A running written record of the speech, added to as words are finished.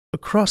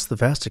Across the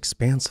vast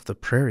expanse of the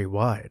prairie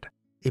wide,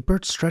 a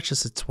bird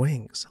stretches its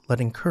wings,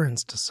 letting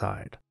currents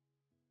decide.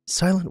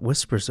 Silent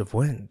whispers of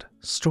wind,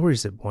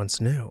 stories it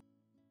once knew.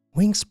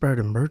 Wingspread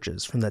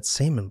emerges from that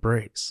same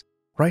embrace,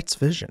 Wright's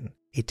vision,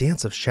 a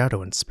dance of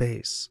shadow and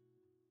space.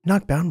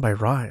 Not bound by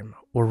rhyme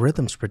or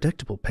rhythm's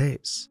predictable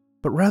pace,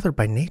 but rather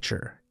by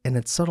nature, in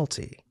its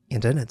subtlety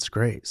and in its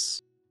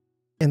grace.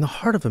 In the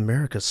heart of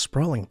America's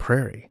sprawling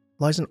prairie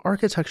lies an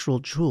architectural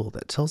jewel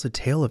that tells a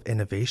tale of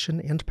innovation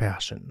and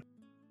passion.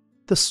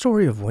 The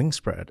story of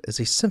Wingspread is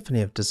a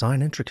symphony of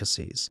design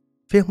intricacies,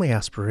 family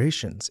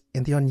aspirations,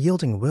 and the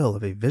unyielding will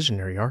of a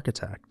visionary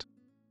architect.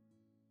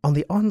 On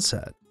the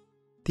onset,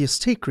 the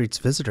estate greets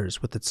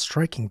visitors with its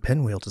striking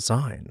pinwheel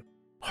design,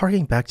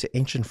 harking back to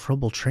ancient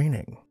Froebel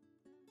training.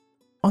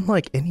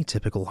 Unlike any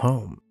typical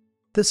home,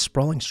 this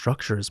sprawling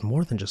structure is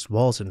more than just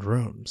walls and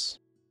rooms.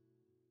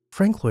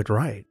 Frank Lloyd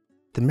Wright,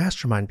 the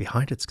mastermind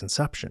behind its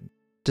conception,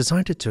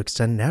 designed it to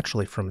extend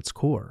naturally from its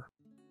core,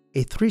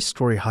 a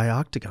 3-story high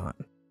octagon,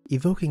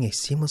 evoking a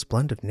seamless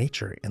blend of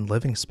nature and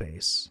living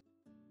space.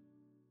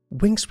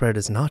 Wingspread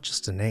is not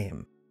just a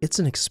name, it's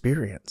an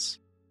experience.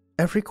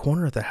 Every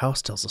corner of the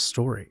house tells a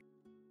story.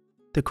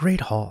 The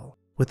Great Hall,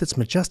 with its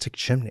majestic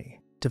chimney,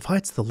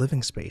 divides the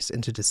living space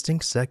into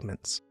distinct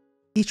segments,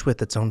 each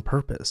with its own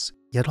purpose,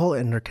 yet all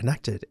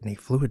interconnected in a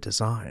fluid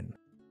design.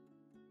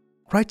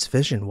 Wright's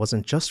vision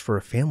wasn't just for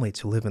a family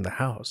to live in the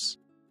house,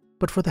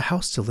 but for the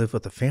house to live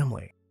with a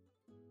family.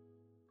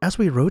 As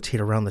we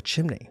rotate around the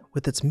chimney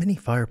with its many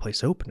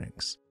fireplace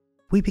openings,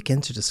 we begin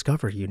to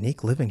discover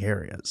unique living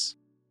areas,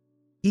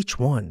 each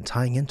one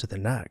tying into the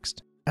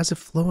next, as if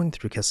flowing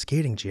through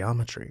cascading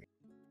geometry.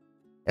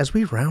 As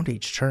we round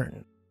each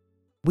turn,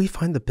 we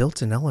find the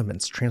built-in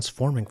elements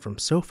transforming from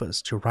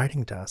sofas to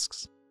writing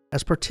desks,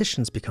 as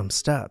partitions become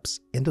steps,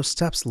 and those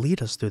steps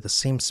lead us through the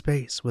same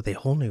space with a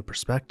whole new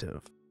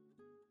perspective.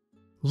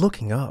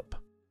 Looking up,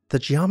 the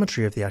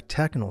geometry of the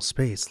octagonal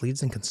space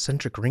leads in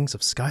concentric rings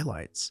of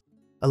skylights,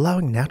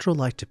 allowing natural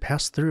light to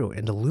pass through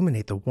and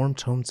illuminate the warm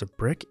tones of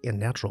brick and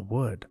natural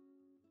wood.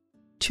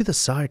 To the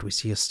side, we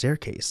see a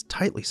staircase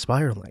tightly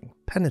spiraling,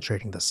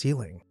 penetrating the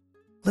ceiling.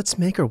 Let's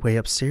make our way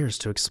upstairs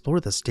to explore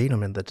this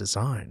datum in the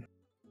design.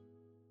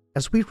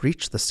 As we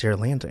reach the stair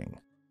landing,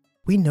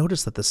 we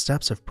notice that the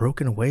steps have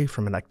broken away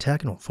from an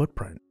octagonal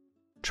footprint,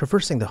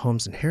 traversing the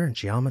home's inherent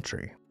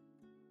geometry.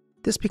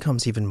 This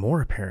becomes even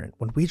more apparent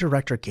when we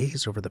direct our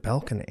gaze over the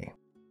balcony.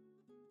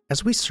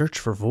 As we search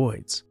for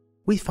voids,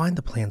 we find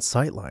the plan's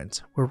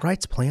sightlines where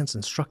Wright's plans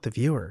instruct the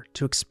viewer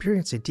to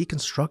experience a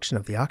deconstruction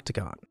of the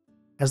octagon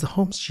as the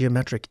home's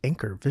geometric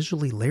anchor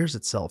visually layers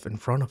itself in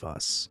front of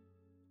us.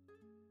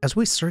 As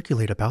we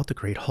circulate about the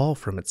Great Hall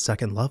from its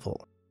second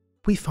level,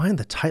 we find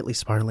the tightly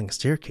spiraling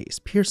staircase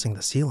piercing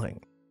the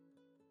ceiling.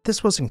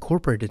 This was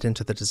incorporated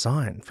into the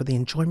design for the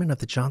enjoyment of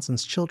the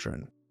Johnsons'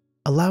 children,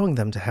 allowing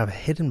them to have a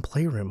hidden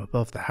playroom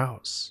above the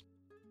house.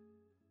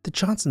 The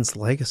Johnsons'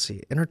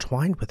 legacy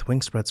intertwined with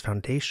Wingspread's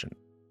foundation.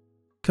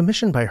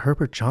 Commissioned by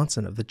Herbert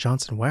Johnson of the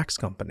Johnson Wax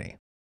Company,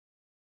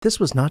 this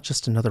was not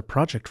just another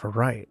project for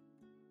Wright,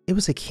 it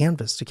was a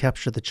canvas to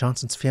capture the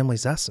Johnsons'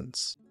 family's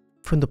essence.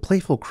 From the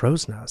playful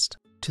crow's nest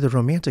to the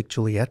romantic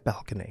Juliet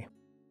balcony,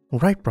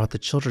 Wright brought the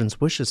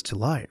children's wishes to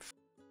life,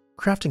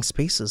 crafting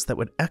spaces that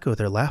would echo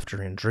their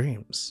laughter and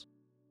dreams.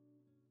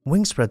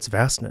 Wingspread's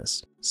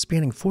vastness,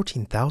 spanning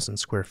 14,000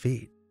 square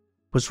feet,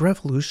 was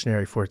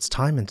revolutionary for its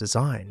time and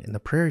design in the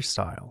prairie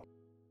style,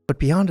 but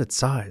beyond its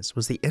size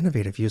was the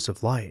innovative use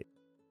of light.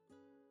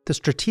 The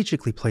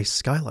strategically placed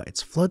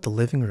skylights flood the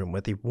living room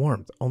with a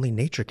warmth only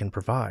nature can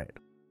provide.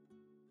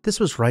 This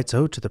was Wright's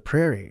ode to the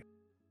prairie,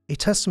 a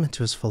testament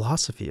to his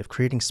philosophy of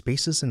creating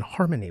spaces in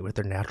harmony with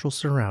their natural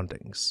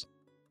surroundings.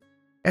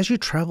 As you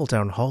travel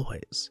down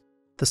hallways,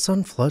 the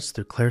sun floods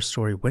through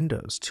clerestory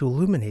windows to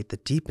illuminate the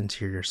deep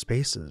interior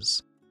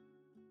spaces.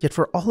 Yet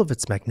for all of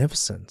its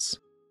magnificence,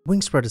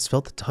 Wingspread has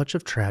felt the touch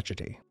of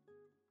tragedy.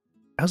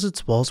 As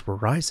its walls were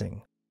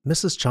rising,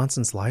 Mrs.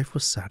 Johnson's life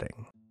was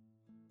setting.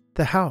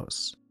 The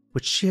house,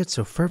 which she had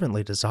so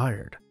fervently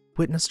desired,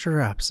 witnessed her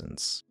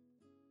absence.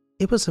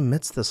 It was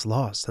amidst this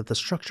loss that the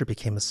structure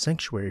became a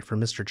sanctuary for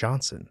Mr.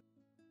 Johnson,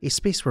 a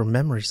space where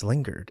memories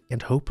lingered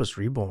and hope was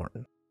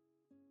reborn.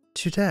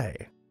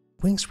 Today,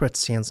 Wingspread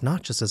stands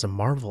not just as a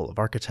marvel of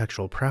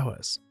architectural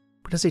prowess,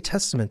 but as a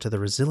testament to the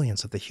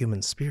resilience of the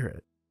human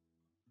spirit.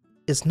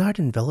 As night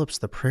envelops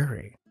the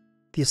prairie,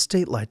 the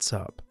estate lights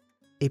up,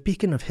 a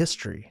beacon of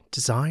history,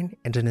 design,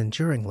 and an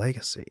enduring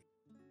legacy.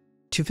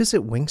 To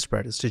visit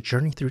Wingspread is to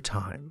journey through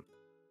time.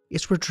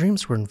 It's where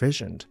dreams were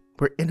envisioned,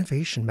 where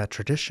innovation met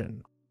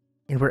tradition,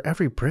 and where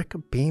every brick,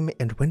 beam,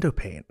 and window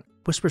pane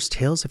whispers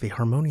tales of a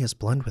harmonious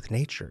blend with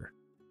nature,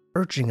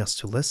 urging us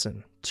to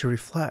listen, to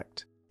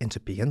reflect, and to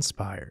be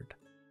inspired.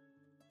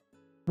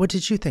 What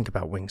did you think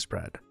about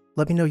Wingspread?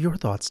 Let me know your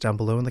thoughts down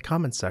below in the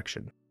comments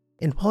section.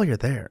 And while you're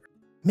there,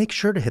 make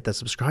sure to hit the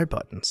subscribe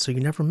button so you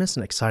never miss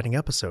an exciting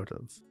episode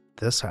of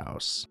This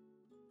House.